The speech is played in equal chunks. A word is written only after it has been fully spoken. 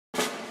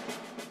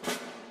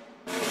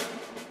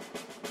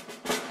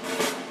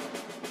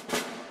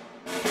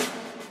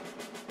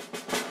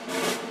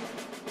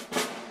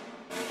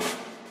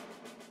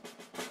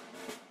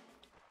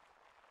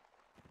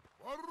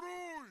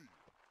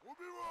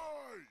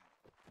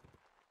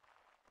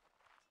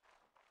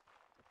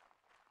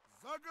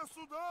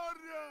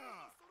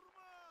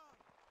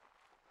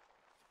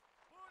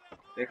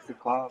Fix the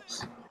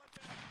clocks.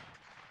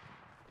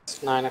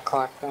 It's 9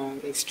 o'clock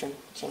Eastern,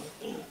 so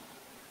yeah.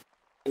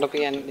 It'll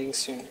be ending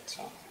soon,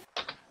 so.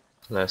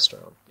 Nice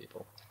round,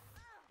 people.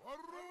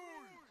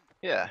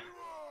 Yeah.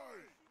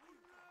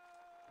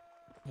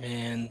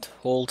 And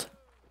hold.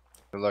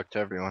 Good luck to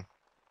everyone.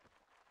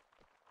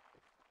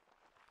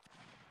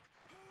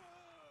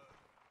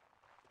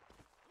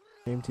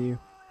 Same to you.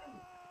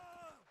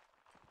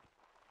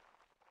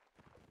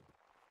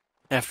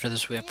 After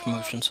this, we have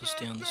promotion, so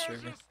stay on the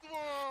server.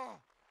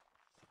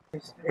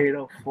 It's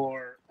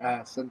 8:04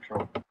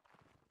 Central.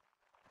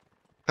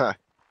 Huh.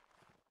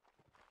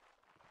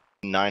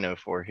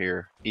 9:04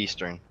 here,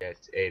 Eastern. Yeah,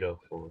 it's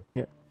 8:04.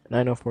 Yeah,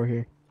 9:04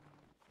 here.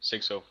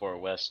 6:04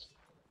 West.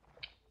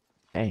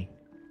 Hey.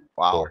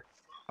 Wow. 4.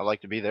 I'd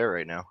like to be there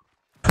right now.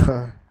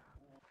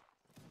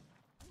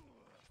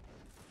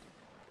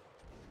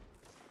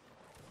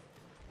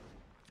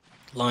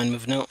 Line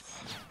moving out.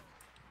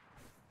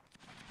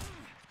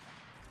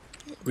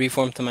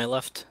 Reform to my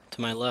left, to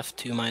my left,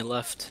 to my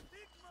left.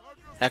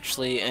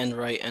 Actually, and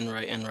right, and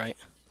right, and right.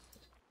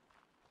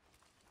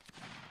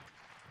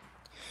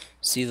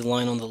 See the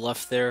line on the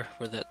left there,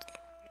 where that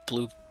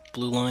blue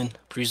line?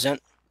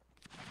 Present.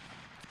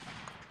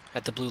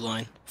 At the blue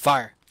line.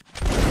 Fire!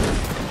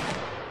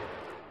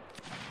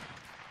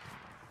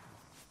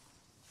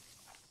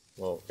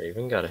 Well,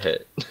 Raven got a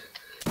hit.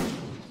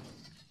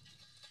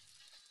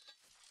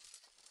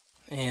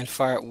 And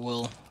fire at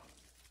will.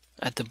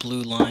 At the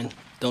blue line.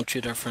 Don't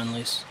shoot our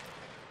friendlies.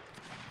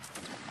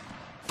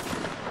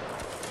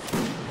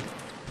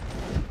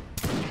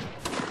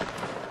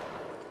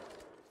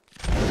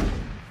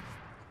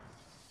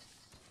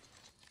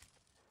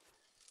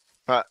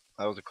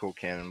 That was a cool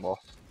cannonball.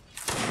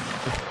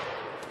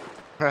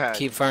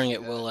 Keep firing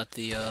at will at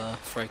the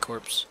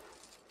Freikorps.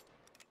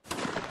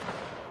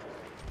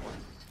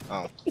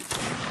 Oh.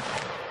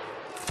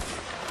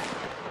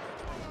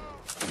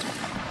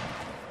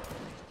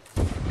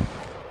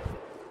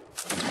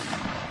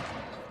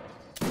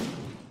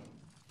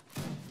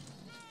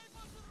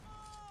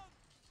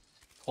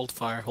 Hold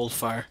fire, hold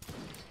fire.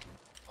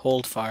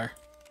 Hold fire.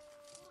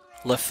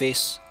 Left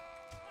face.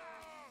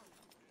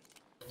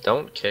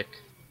 Don't kick.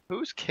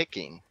 Who's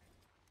kicking?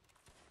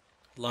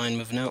 Line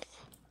moving out.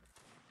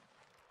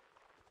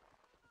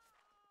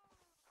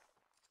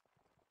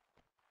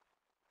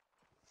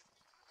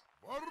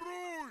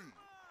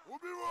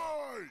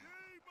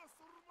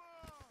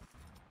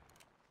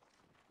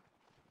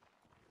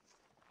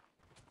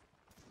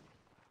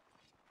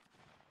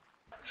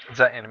 Is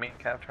that enemy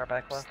cav to our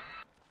back left?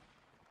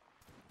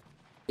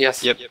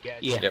 Yes. Yep.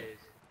 Yep.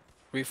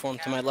 Reform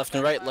to my left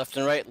and right, left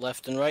and right,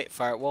 left and right.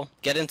 Fire at will.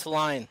 Get into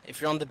line.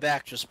 If you're on the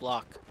back, just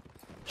block.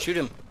 Shoot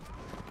him.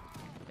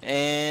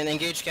 And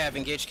engage cav,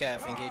 engage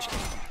cav, engage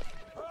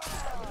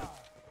cav.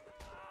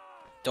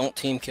 Don't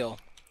team kill.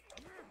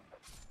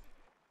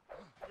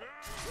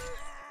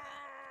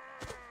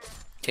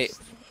 Okay,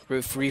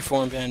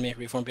 reform behind me,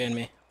 reform behind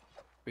me.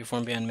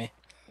 Reform behind me.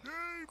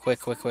 Quick,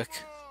 quick, quick.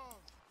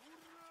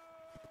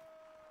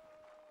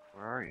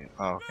 Where are you?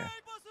 Oh, okay.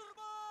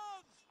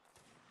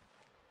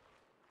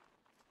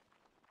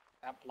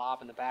 That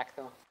blob in the back,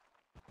 though.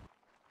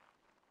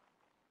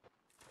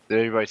 Did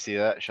everybody see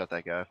that? Shut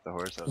that guy off the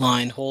horse.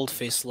 Line, hold,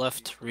 face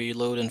left,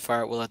 reload, and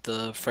fire at will at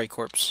the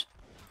Freikorps.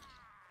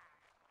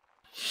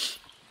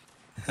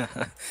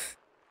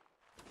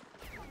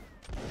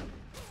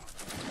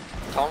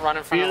 Don't run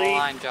in front of the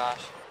line,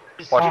 Josh.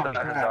 Watch the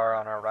Hazara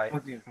on our right.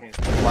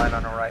 Line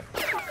on our right.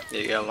 Yeah,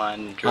 you got a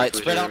line. Alright,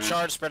 spread out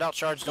charge, spread out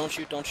charge. Don't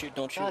shoot, don't shoot,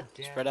 don't shoot.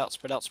 Spread out,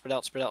 spread out, spread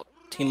out, spread out.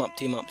 Team up,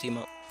 team up, team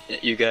up. Yeah,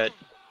 you got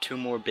 2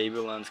 more baby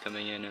lines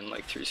coming in and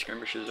like 3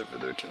 skirmishers over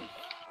there too.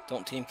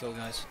 Don't team kill,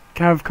 guys.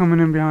 Cav coming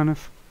in behind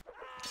us.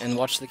 And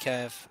watch the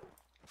cav.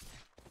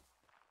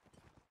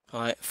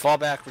 Alright, fall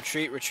back,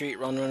 retreat, retreat,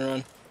 run, run,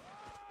 run.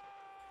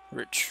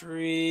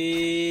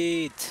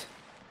 Retreat.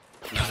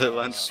 Another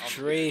line.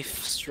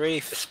 Strafe,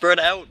 strafe. Spread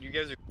out. You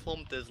guys are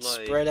pumped as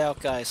like. Spread out,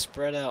 guys.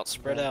 Spread out,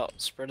 spread out,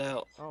 spread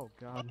out. Oh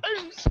god.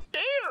 I'm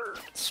scared.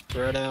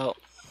 Spread out.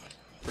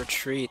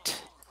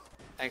 Retreat.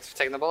 Thanks for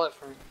taking the bullet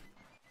for me.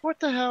 What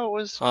the hell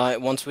was? Alright,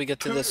 once we get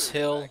to this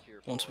hill,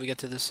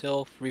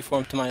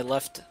 reform to my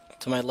left,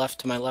 to my left,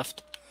 to my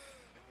left.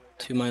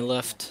 To my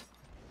left.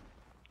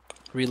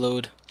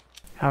 Reload.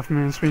 Half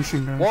man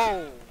spacing, guys.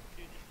 Whoa!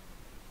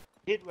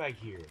 Hit right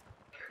here.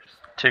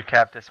 2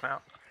 cav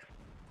dismount.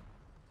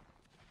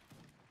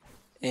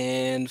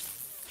 And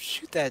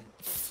shoot that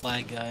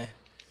flag guy.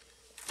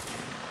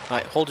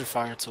 Alright, hold your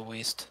fire, it's a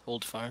waste.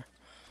 Hold fire.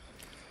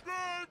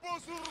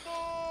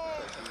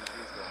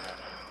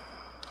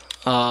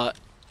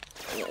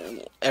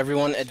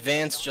 Everyone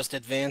advance, just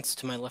advance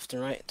to my left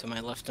and right, to my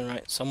left and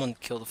right. Someone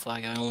kill the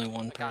flag guy, only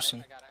one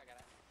person. I got it.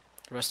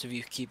 The rest of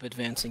you keep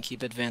advancing,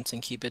 keep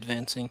advancing, keep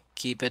advancing,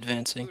 keep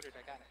advancing.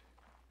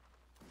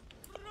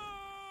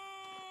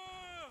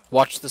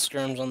 Watch the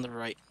skirms on the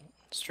right.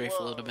 Strafe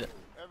a little bit.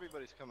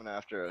 Everybody's coming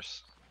after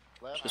us.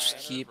 Just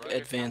keep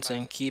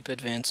advancing, keep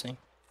advancing.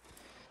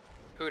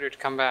 Hooter to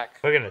come back.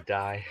 We're gonna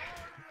die.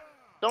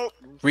 Don't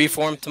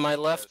Reform to my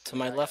left,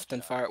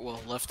 and fire at will.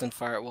 Left and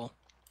fire at will.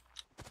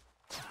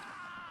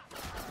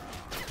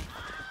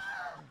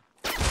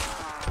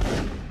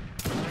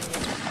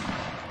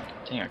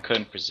 Dang, I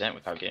couldn't present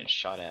without getting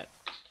shot at.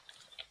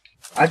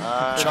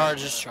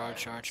 Charge.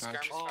 Skirmish Oh, firing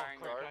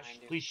right gosh.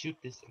 behind you. Please shoot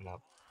this.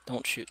 No.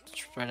 Don't shoot.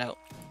 Spread out.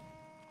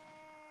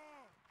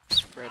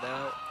 Spread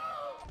out.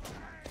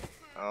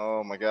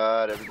 Oh my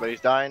god, everybody's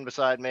dying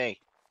beside me.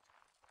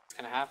 What's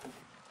gonna happen?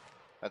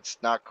 That's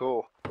not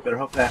cool. Better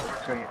hope that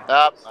works for you.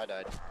 Ah, I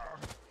died.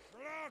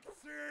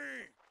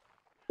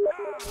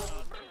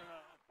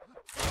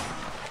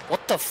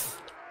 What the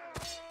f?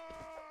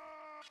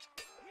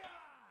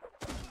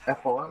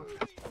 FOL.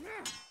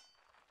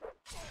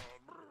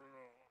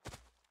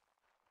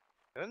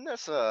 Isn't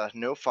this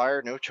no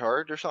fire, no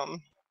charge or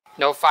something?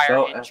 No fire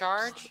So, in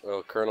charge?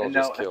 Well, Colonel And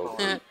just no killed FOL.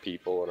 3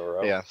 people in a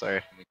row. Yeah,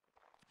 sorry.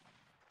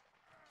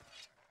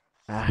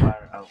 Ah,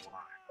 Fire outline.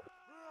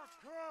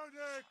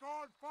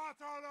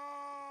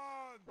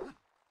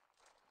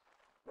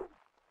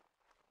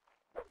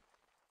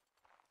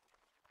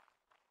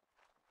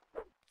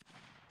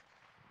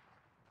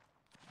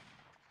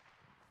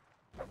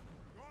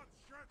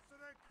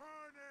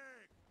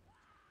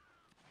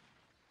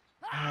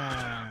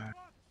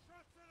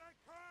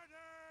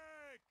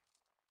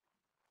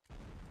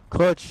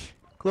 clutch,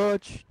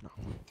 clutch. No.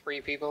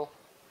 3 people.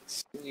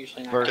 It's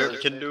usually not First- good.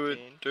 Derp can do it.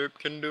 Derp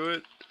can do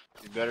it.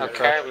 You better Okay,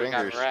 cross we your got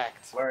fingers.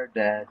 wrecked. We're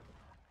dead.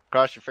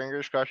 Cross your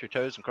fingers, cross your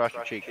toes, and cross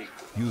your cheek.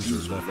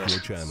 User left your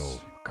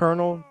channel.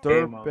 Colonel,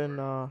 Game Derp, and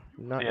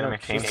not The enemy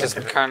team. Just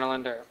Colonel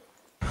and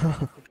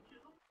Derp.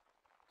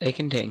 They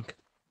can tank.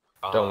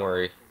 Don't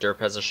worry. Derp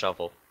has a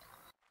shovel.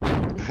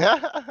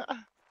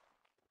 The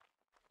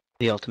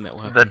ultimate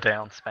weapon. The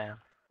down spam.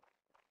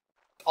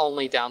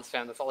 Only down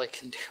spam, that's all I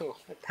can do.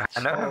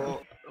 I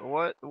know.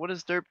 Oh, what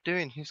is Derp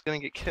doing? He's gonna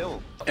get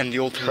killed. And the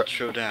ultimate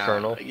showdown.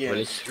 Colonel,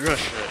 against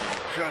Russia.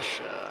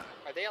 Russia.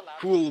 Are they allowed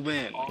Who will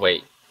win?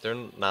 Wait, they're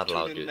not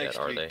allowed to do that,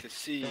 are they? To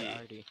see.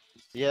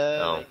 Yeah.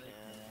 No.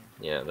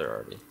 Yeah, they're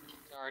already.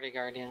 Already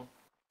Guardian.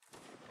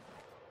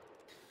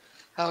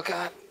 Oh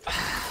god.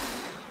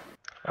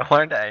 I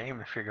learned to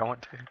aim if you're going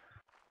to.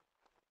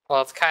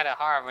 Well, it's kind of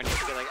hard when you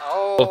feel like,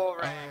 oh,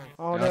 right.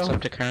 Oh Now it's no.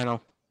 up to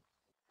Colonel.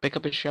 Pick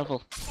up his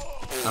shovel.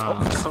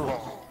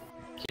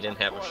 He didn't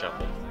have a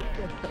shovel.